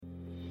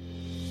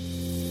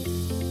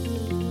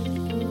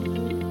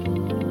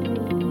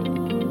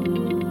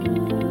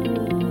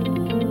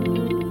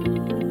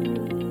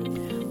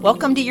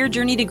Welcome to Your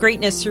Journey to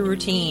Greatness Through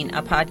Routine,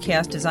 a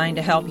podcast designed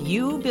to help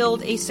you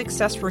build a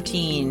success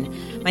routine.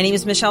 My name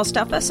is Michelle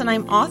Steffes, and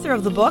I'm author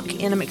of the book,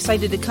 and I'm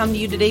excited to come to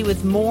you today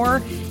with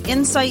more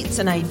insights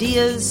and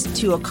ideas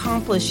to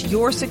accomplish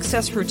your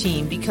success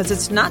routine, because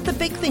it's not the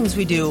big things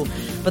we do,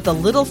 but the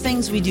little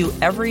things we do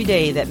every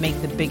day that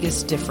make the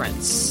biggest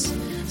difference.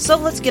 So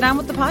let's get on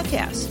with the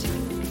podcast.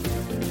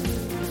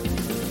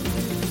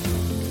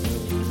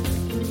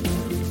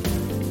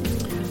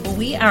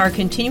 We are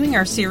continuing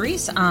our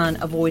series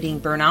on avoiding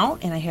burnout,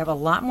 and I have a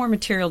lot more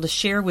material to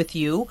share with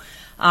you.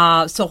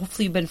 So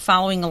hopefully you've been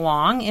following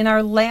along. In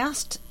our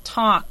last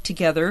talk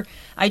together,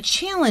 I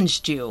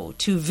challenged you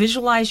to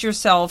visualize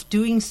yourself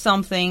doing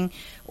something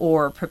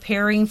or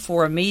preparing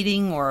for a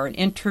meeting or an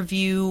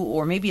interview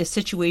or maybe a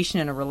situation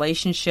in a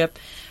relationship.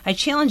 I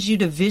challenged you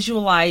to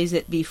visualize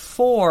it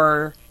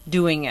before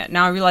doing it.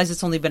 Now, I realize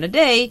it's only been a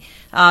day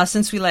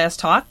since we last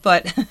talked,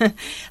 but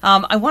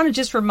I want to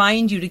just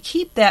remind you to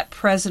keep that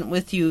present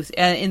with you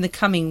in the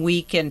coming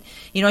week. And,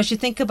 you know, as you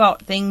think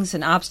about things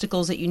and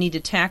obstacles that you need to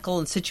tackle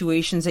and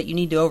situations that you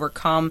need to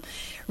overcome,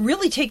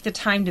 really take the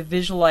time to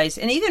visualize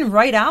and even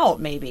write out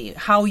maybe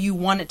how you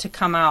want it to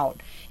come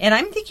out. And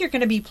I think you're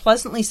going to be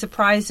pleasantly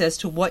surprised as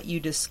to what you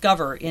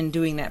discover in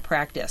doing that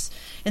practice.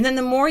 And then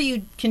the more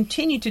you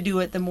continue to do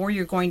it, the more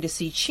you're going to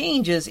see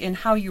changes in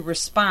how you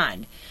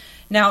respond.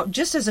 Now,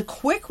 just as a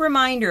quick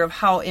reminder of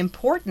how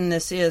important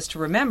this is to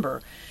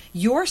remember,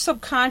 your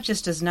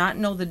subconscious does not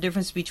know the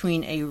difference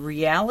between a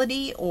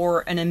reality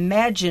or an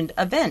imagined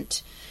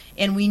event.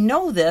 And we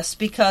know this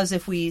because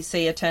if we,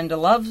 say, attend a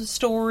love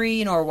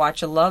story, or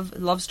watch a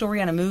love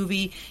story on a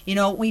movie,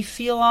 we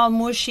feel all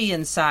mushy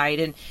inside.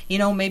 And,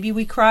 maybe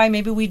we cry,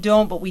 maybe we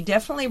don't, but we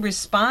definitely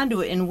respond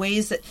to it in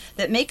ways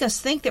that make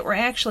us think that we're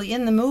actually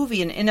in the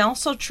movie. And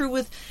also true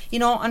with,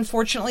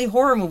 unfortunately,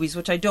 horror movies,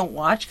 which I don't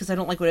watch because I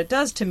don't like what it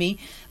does to me.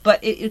 But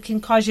it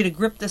can cause you to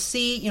grip the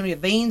seat. Your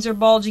veins are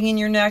bulging in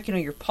your neck.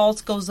 Your pulse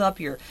goes up.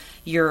 Your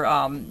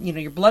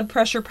blood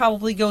pressure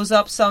probably goes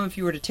up some if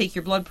you were to take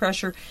your blood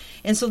pressure.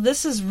 And so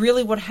this is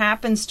really what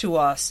happens to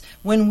us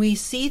when we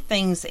see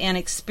things and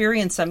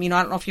experience them. I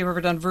don't know if you've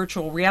ever done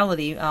virtual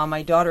reality.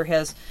 My daughter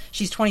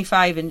she's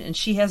 25 and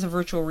she has a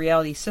virtual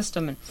reality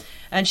system.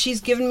 And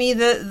she's given me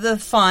the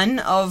fun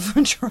of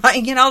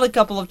trying it out a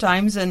couple of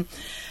times. And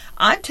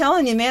I'm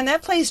telling you, man,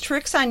 that plays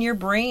tricks on your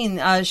brain.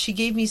 She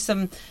gave me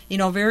some,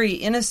 very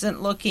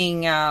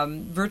innocent-looking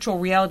virtual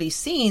reality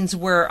scenes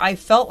where I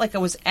felt like I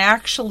was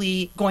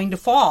actually going to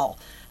fall.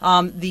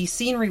 The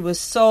scenery was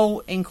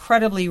so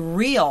incredibly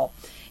real.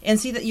 And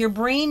see that your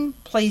brain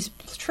plays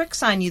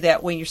tricks on you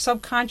that way. Your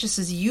subconscious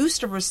is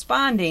used to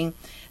responding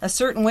a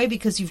certain way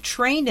because you've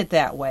trained it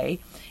that way.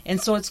 And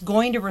so it's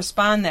going to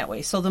respond that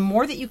way. So the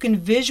more that you can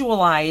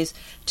visualize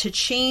to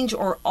change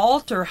or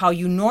alter how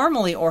you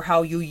normally or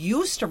how you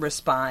used to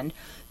respond,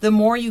 the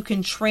more you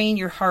can train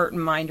your heart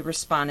and mind to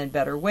respond in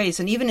better ways.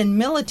 And even in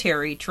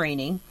military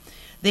training,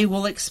 they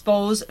will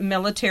expose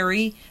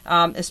military,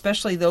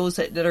 especially those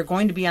that are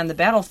going to be on the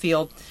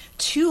battlefield,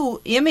 to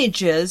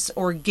images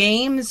or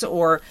games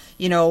or,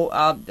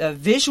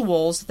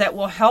 visuals that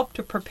will help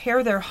to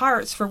prepare their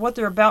hearts for what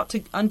they're about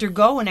to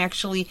undergo and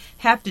actually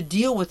have to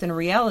deal with in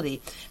reality.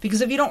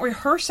 Because if you don't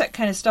rehearse that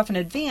kind of stuff in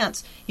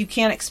advance, you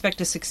can't expect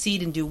to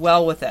succeed and do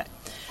well with it.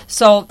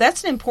 So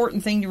that's an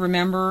important thing to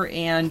remember,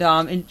 and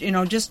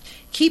just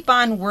keep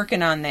on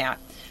working on that.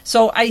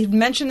 So I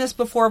mentioned this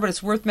before, but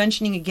it's worth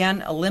mentioning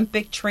again.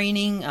 Olympic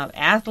training,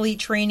 athlete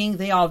training,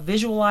 they all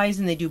visualize,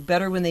 and they do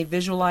better when they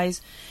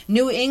visualize.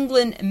 New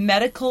England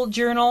Medical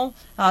Journal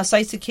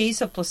cites a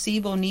case of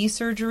placebo knee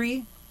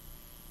surgery,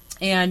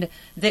 and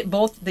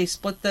they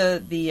split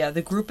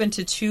the group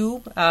into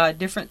two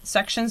different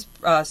sections.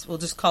 We'll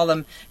just call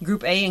them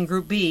Group A and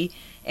Group B.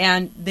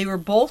 And they were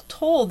both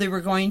told they were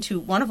going to,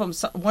 one of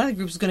the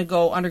groups was going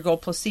to undergo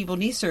placebo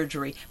knee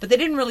surgery, but they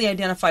didn't really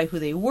identify who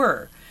they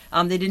were.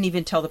 They didn't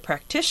even tell the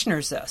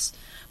practitioners this.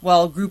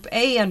 Well, Group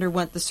A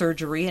underwent the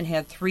surgery and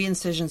had 3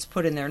 incisions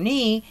put in their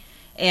knee,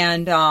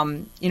 and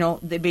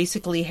they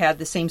basically had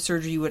the same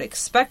surgery you would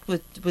expect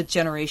with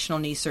generational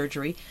knee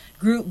surgery.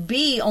 Group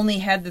B only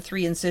had the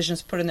 3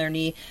 incisions put in their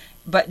knee,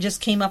 but just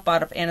came up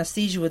out of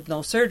anesthesia with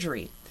no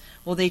surgery.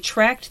 Well, they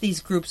tracked these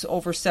groups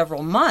over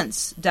several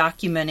months,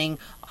 documenting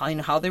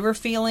how they were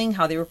feeling,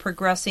 how they were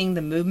progressing,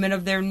 the movement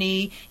of their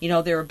knee,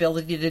 their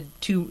ability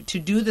to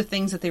do the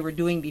things that they were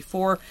doing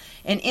before.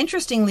 And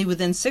interestingly,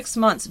 within 6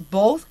 months,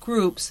 both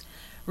groups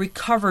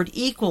recovered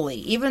equally,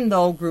 even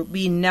though Group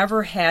B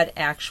never had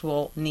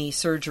actual knee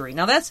surgery.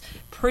 Now, that's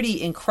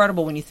pretty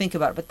incredible when you think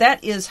about it, but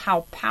that is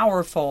how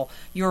powerful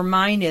your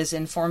mind is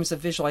in forms of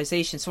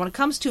visualization. So when it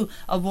comes to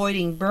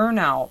avoiding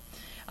burnout,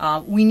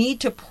 we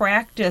need to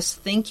practice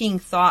thinking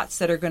thoughts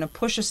that are going to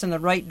push us in the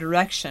right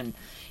direction.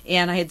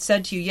 And I had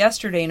said to you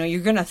yesterday,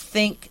 you're going to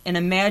think and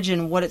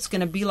imagine what it's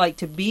going to be like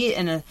to be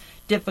in a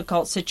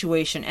difficult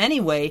situation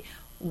anyway.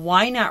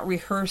 Why not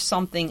rehearse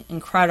something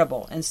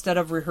incredible instead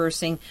of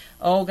rehearsing,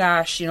 oh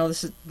gosh,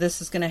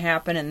 this is going to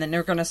happen, and then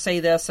they're going to say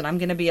this, and I'm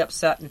going to be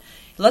upset. And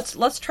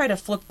let's try to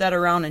flip that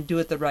around and do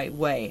it the right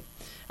way.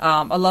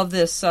 I love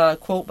this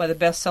quote by the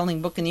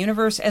best-selling book in the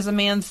universe: "As a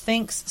man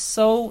thinks,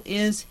 so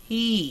is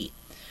he."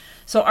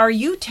 So are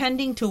you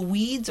tending to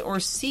weeds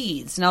or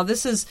seeds? Now,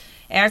 this is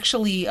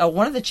actually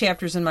one of the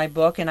chapters in my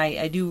book, and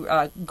I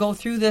do go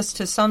through this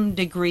to some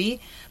degree,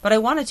 but I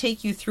want to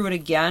take you through it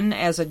again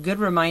as a good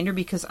reminder,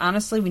 because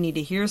honestly, we need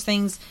to hear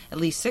things at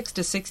least 6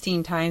 to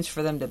 16 times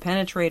for them to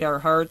penetrate our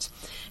hearts.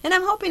 And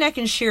I'm hoping I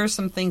can share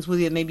some things with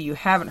you that maybe you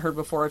haven't heard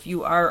before if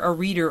you are a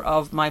reader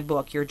of my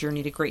book, Your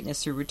Journey to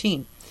Greatness Through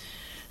Routine.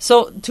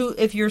 So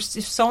if you're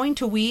sowing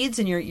to weeds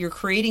and you're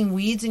creating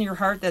weeds in your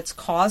heart that's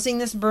causing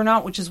this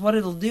burnout, which is what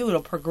it'll do,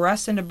 it'll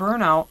progress into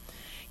burnout,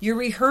 you're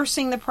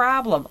rehearsing the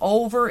problem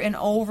over and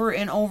over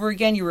and over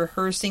again. You're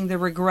rehearsing the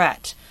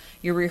regret.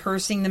 You're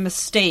rehearsing the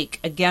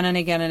mistake again and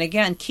again and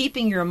again,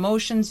 keeping your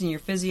emotions and your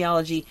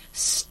physiology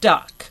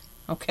stuck,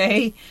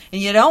 okay? And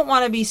you don't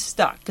want to be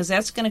stuck, because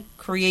that's going to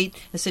create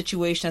a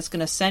situation that's going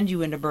to send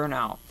you into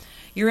burnout.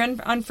 You're in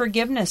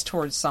unforgiveness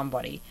towards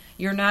somebody.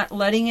 You're not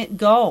letting it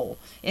go.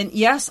 And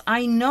yes,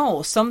 I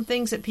know some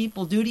things that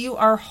people do to you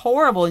are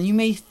horrible, and you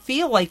may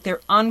feel like they're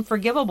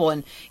unforgivable.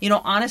 And,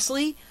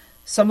 honestly,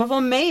 some of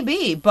them may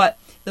be. But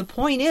the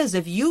point is,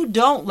 if you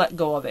don't let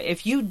go of it,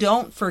 if you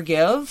don't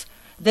forgive,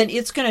 then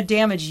it's going to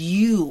damage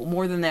you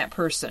more than that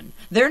person.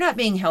 They're not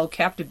being held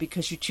captive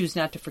because you choose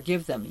not to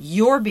forgive them.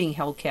 You're being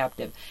held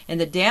captive.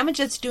 And the damage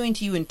it's doing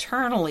to you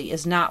internally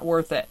is not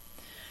worth it.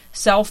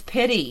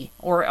 Self-pity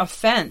or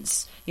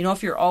offense.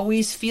 If you're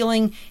always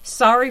feeling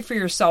sorry for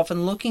yourself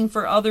and looking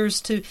for others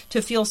to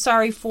feel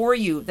sorry for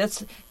you,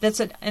 that's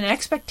an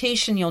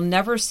expectation you'll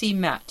never see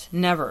met.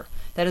 Never.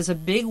 That is a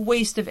big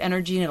waste of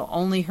energy, and it'll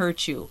only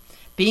hurt you.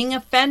 Being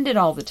offended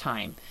all the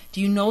time.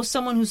 Do you know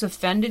someone who's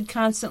offended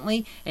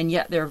constantly, and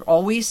yet they're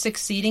always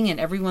succeeding and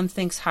everyone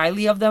thinks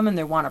highly of them and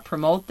they want to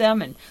promote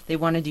them and they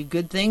want to do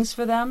good things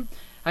for them?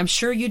 I'm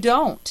sure you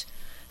don't.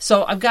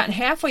 So I've gotten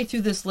halfway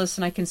through this list,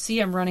 and I can see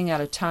I'm running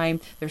out of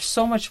time. There's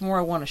so much more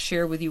I want to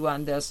share with you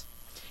on this.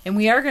 And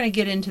we are going to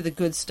get into the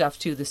good stuff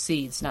too, the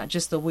seeds, not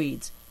just the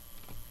weeds.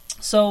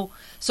 So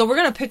we're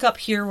going to pick up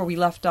here where we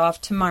left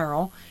off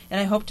tomorrow, and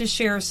I hope to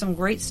share some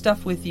great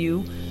stuff with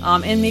you,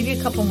 and maybe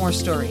a couple more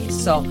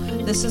stories. So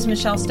this is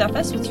Michelle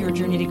Steffes with Your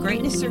Journey to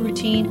Greatness Through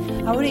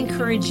Routine. I would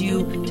encourage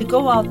you to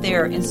go out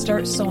there and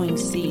start sowing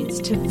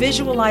seeds, to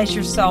visualize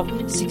yourself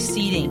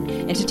succeeding,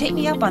 and to take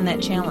me up on that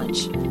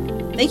challenge.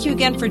 Thank you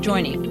again for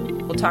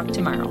joining. We'll talk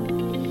tomorrow.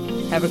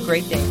 Have a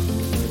great day.